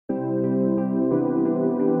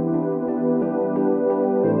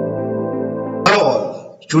Hello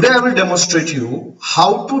all. Today I will demonstrate you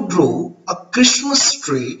how to draw a Christmas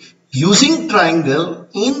tree using triangle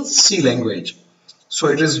in C language. So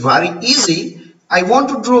it is very easy. I want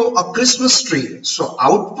to draw a Christmas tree. So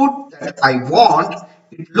output that I want,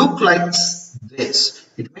 it look like this.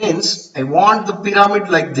 It means I want the pyramid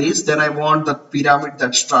like this, then I want the pyramid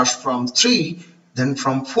that starts from 3, then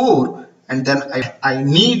from 4, and then I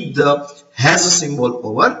need the has a symbol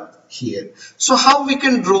over here. So how we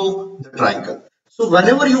can draw the triangle? So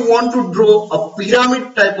whenever you want to draw a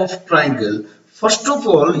pyramid type of triangle, first of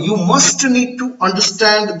all you must need to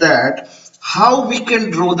understand that how we can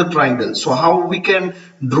draw the triangle. So how we can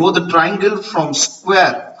draw the triangle from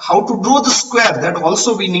square, how to draw the square, that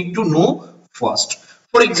also we need to know first.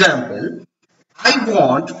 For example, I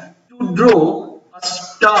want to draw a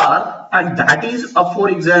star, and that is for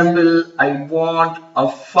example I want a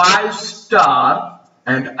 5 star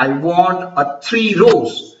and I want a 3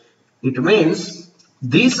 rows. It means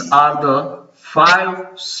these are the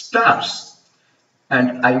 5 stars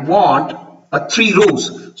and I want a 3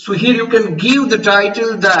 rows. So here you can give the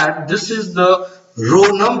title that this is the row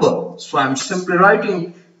number. So I'm simply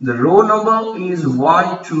writing the row number is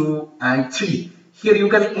 1, 2 and 3. Here you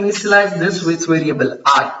can initialize this with variable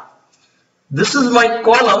I. This is my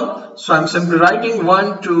column, so I'm simply writing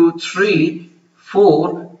 1, 2, 3,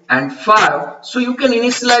 4 and 5. So you can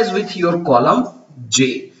initialize with your column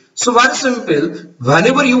J. So very simple,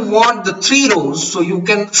 whenever you want the 3 rows, so you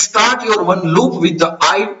can start your one loop with the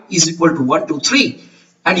I is equal to 1 to 3,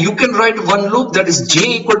 and you can write one loop that is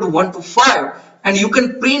J equal to 1 to 5, and you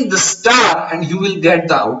can print the star and you will get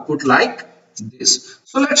the output like this.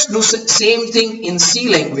 So let's do same thing in C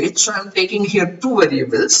language. So I'm taking here two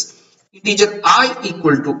variables, integer I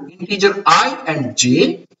equal to integer I and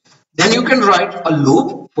j. Then you can write a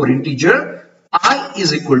loop for integer I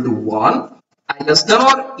is equal to 1, I less than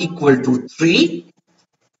or equal to 3,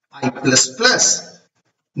 I plus plus.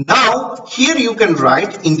 Now here you can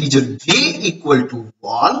write integer j equal to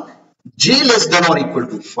 1, j less than or equal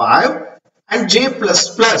to 5 and j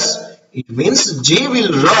plus plus. It means j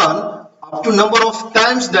will run up to number of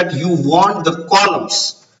times that you want the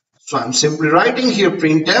columns. So I'm simply writing here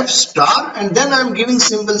printf star and then I'm giving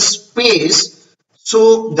simple space.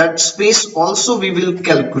 So that space also we will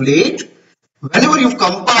calculate. Whenever you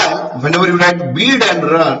compile, whenever you write build and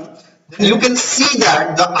run, then you can see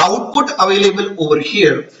that the output available over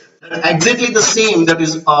here is exactly the same, that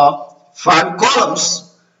is 5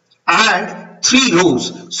 columns and 3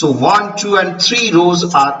 rows. So 1, 2 and 3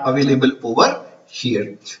 rows are available over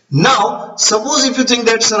here. Now suppose if you think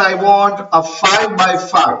that sir I want a 5 by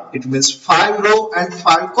 5, it means 5 row and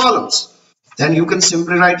 5 columns, then you can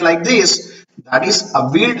simply write like this, that is a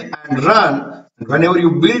build and run. Whenever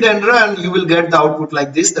you build and run, you will get the output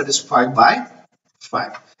like this, that is 5 by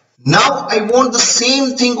 5. Now I want the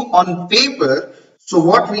same thing on paper. So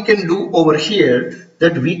what we can do over here,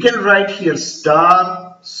 that we can write here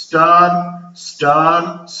star, star,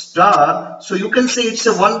 star, star. So you can say it's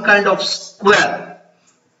a one kind of square.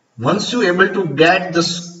 Once you're able to get the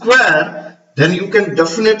square, then you can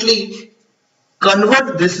definitely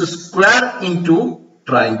convert this square into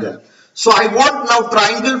triangle. So I want now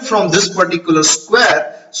triangle from this particular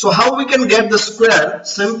square. So how we can get the square?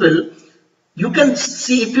 Simple. You can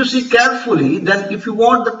see, if you see carefully, then if you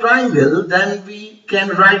want the triangle, then we can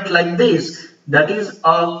write like this. That is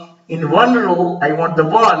in one row I want the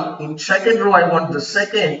 1, in second row I want the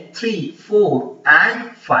second, 3, 4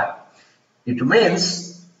 and 5. It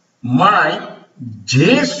means my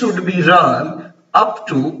j should be run up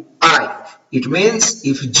to I. It means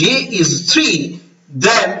if j is 3,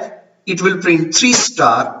 then it will print 3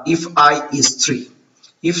 star if I is 3.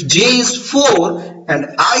 If j is 4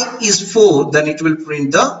 and I is 4, then it will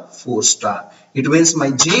print the 4 star. It means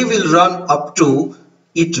my j will run up to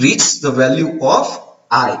it reaches the value of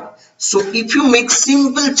I. So if you make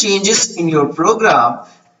simple changes in your program,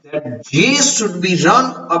 that j should be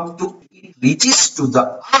run up to it reaches to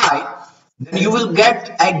the I, then you will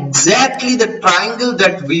get exactly the triangle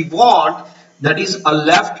that we want, that is a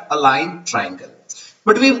left aligned triangle.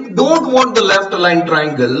 But we don't want the left aligned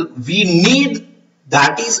triangle, we need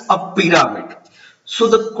that is a pyramid. So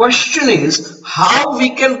the question is how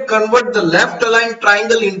we can convert the left aligned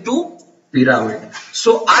triangle into pyramid.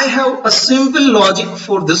 So I have a simple logic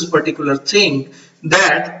for this particular thing,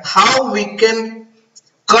 that how we can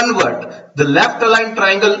convert the left aligned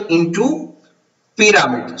triangle into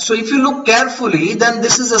pyramid. So if you look carefully, then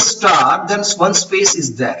this is a star, then one space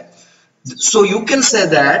is there. So you can say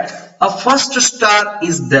that a first star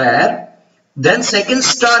is there, then second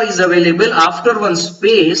star is available after one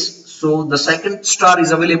space, so the second star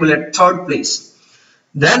is available at third place.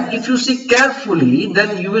 Then if you see carefully,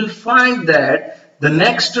 then you will find that the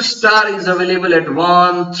next star is available at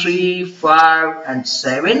 1, 3, 5 and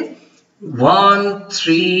 7. 1,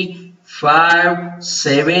 3, 5,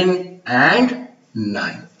 7 and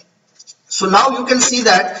 9. So now you can see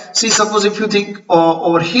that, see, suppose if you think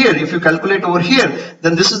over here, if you calculate over here,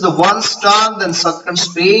 then this is the one star, then second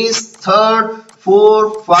space, third,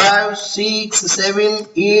 4, 5, 6, 7,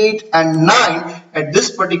 8 and 9. At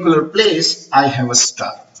this particular place, I have a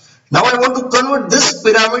star. Now I want to convert this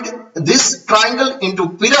pyramid, this triangle into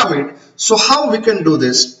pyramid. So how we can do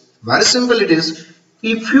this? Very simple it is.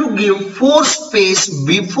 If you give 4 space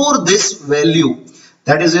before this value,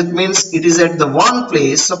 that is, it means it is at the one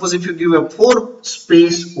place. Suppose if you give a 4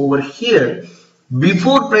 space over here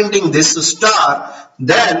before printing this star,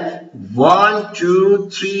 then 1, 2,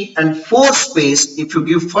 3 and 4 space, if you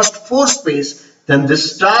give first 4 space, then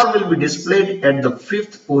this star will be displayed at the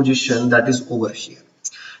 5th position, that is over here.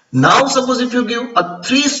 Now suppose if you give a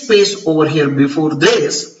 3 space over here before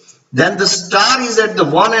this, then the star is at the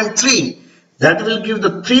 1 and 3. That will give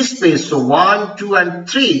the 3 space. So 1, 2 and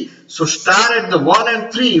 3. So star at the 1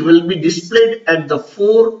 and 3 will be displayed at the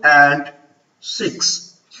 4 and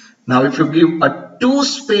 6. Now if you give a 2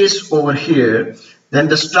 space over here, then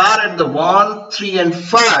the star at the 1, 3 and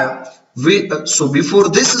 5. So before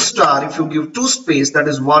this star, if you give 2 space, that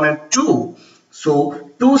is 1 and 2.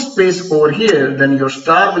 So 2 space over here, then your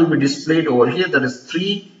star will be displayed over here, that is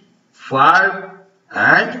 3, 5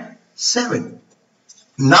 and 7.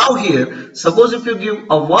 Now here, suppose if you give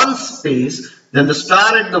a 1 space, then the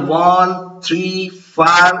star at the 1, 3,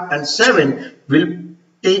 5 and 7 will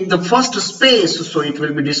take the first space, so it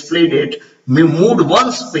will be displayed at moved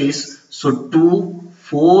 1 space, so 2,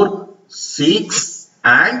 4, 6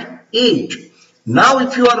 and 8. Now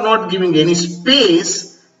if you are not giving any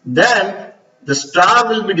space, then the star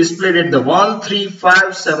will be displayed at the 1, 3,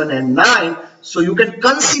 5, 7 and 9. So you can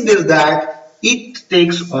consider that it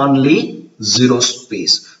takes only 0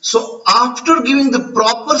 space. So after giving the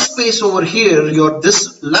proper space over here,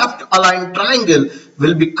 this left aligned triangle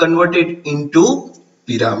will be converted into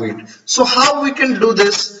pyramid. So how we can do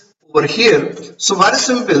this over here? So very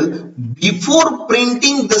simple. Before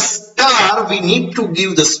printing the star, we need to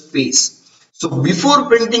give the space. So before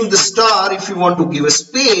printing the star, if you want to give a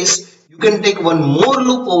space, you can take one more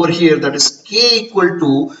loop over here, that is k equal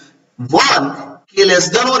to 1, k less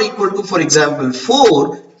than or equal to, for example,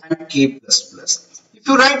 4 and k plus plus. If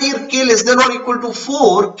you write here k less than or equal to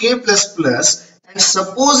 4, k plus plus, and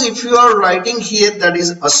suppose if you are writing here that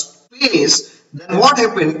is a space, then what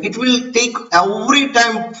happened? It will take every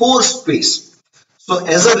time 4 space. So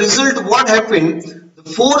as a result, what happened? The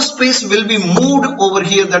 4 space will be moved over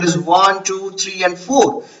here, that is 1, 2, 3 and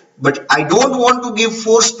 4. But I don't want to give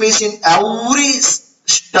 4 space in every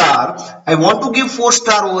star. I want to give 4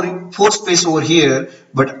 space over here,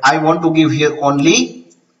 but I want to give here only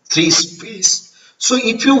 3 space. So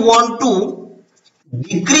if you want to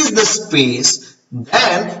decrease the space,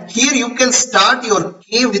 then here you can start your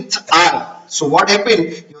k with I. So what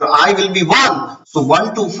happened? Your I will be 1. So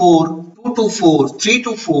 1 to 4, 2 to 4, 3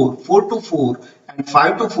 to 4, 4 to 4 and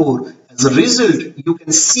 5 to 4. As a result, you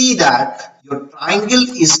can see that your triangle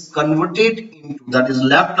is converted into, that is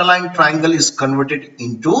left aligned triangle is converted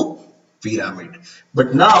into pyramid.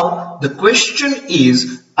 But now the question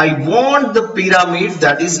is, I want the pyramid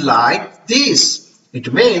that is like this.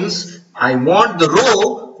 It means I want the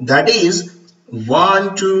row that is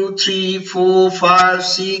 1, 2, 3, 4, 5,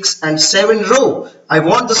 6 and 7 row. I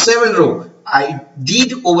want the 7 row. I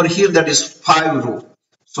did over here that is 5 row.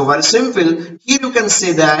 So very simple. Here you can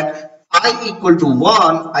say that I equal to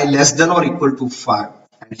 1, I less than or equal to 5.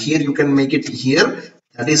 And here you can make it here,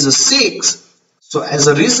 that is a 6. So as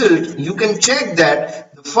a result, you can check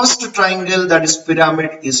that the first triangle, that is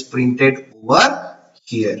pyramid, is printed over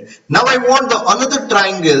here. Now I want the another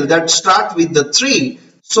triangle that start with the 3.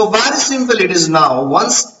 So very simple it is now.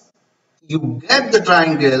 Once you get the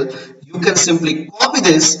triangle, you can simply copy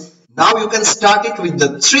this. Now you can start it with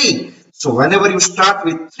the 3. So whenever you start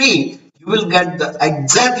with 3, you will get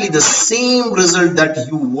exactly the same result that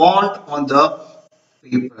you want on the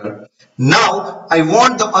paper. Now I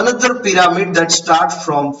want the another pyramid that starts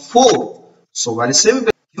from 4. So very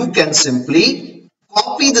simple. You can simply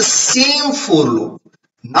copy the same for loop.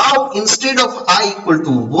 Now instead of I equal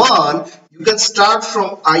to 1, you can start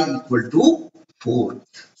from I equal to 4.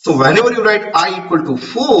 So whenever you write I equal to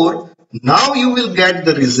 4, now you will get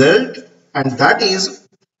the result, and that is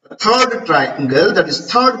third triangle, that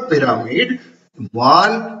is third pyramid,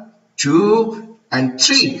 1, 2 and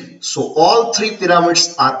 3. So all 3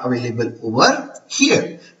 pyramids are available over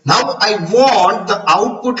here. Now I want the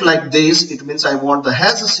output like this. It means I want the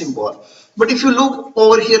has symbol. But if you look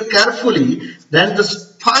over here carefully, then the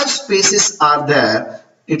 5 spaces are there.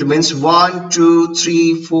 It means 1, 2,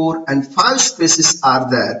 3, 4 and 5 spaces are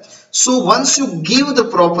there. So once you give the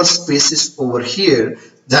proper spaces over here,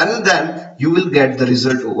 then you will get the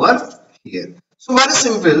result over here. So very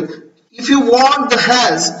simple. If you want the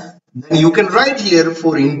has, then you can write here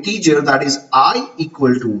for integer, that is I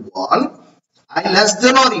equal to 1, I less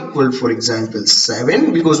than or equal, for example,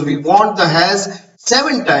 7, because we want the has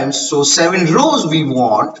 7 times, so 7 rows we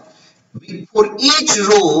want. For each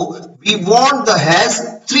row we want the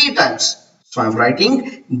has 3 times, so I'm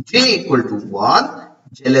writing j equal to 1,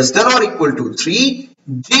 j less than or equal to 3,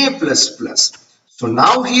 j plus plus. So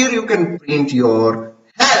now here you can print your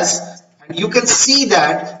has, and you can see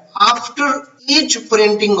that after each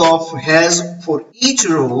printing of has for each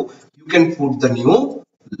row, you can put the new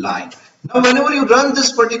line. Now whenever you run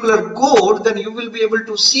this particular code, then you will be able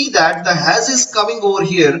to see that the has is coming over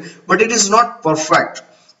here, but it is not perfect.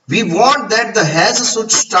 We want that the has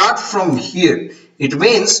should start from here. It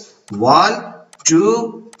means 1,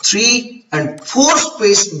 2, 3 and 4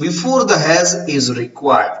 space before the has is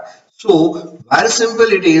required. So very simple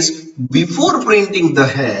it is. Before printing the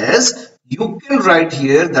has, you can write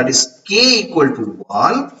here, that is k equal to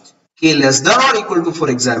 1, k less than or equal to, for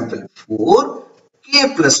example, 4,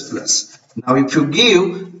 k plus plus. Now if you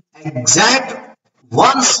give exact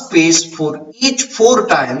one space for each 4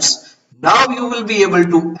 times, now you will be able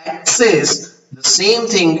to access the same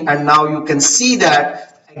thing, and now you can see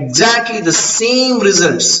that exactly the same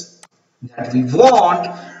results that we want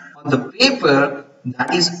on the paper,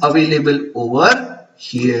 that is available over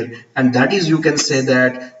here. And that is, you can say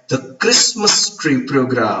that the Christmas tree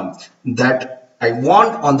program that I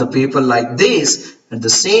want on the paper like this, and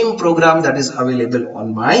the same program that is available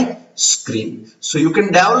on my screen. So you can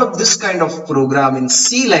develop this kind of program in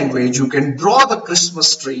C language. You can draw the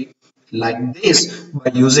Christmas tree like this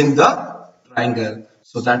by using the triangle.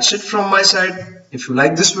 So that's it from my side. If you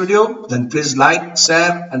like this video, then please like,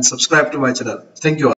 share and subscribe to my channel. Thank you all.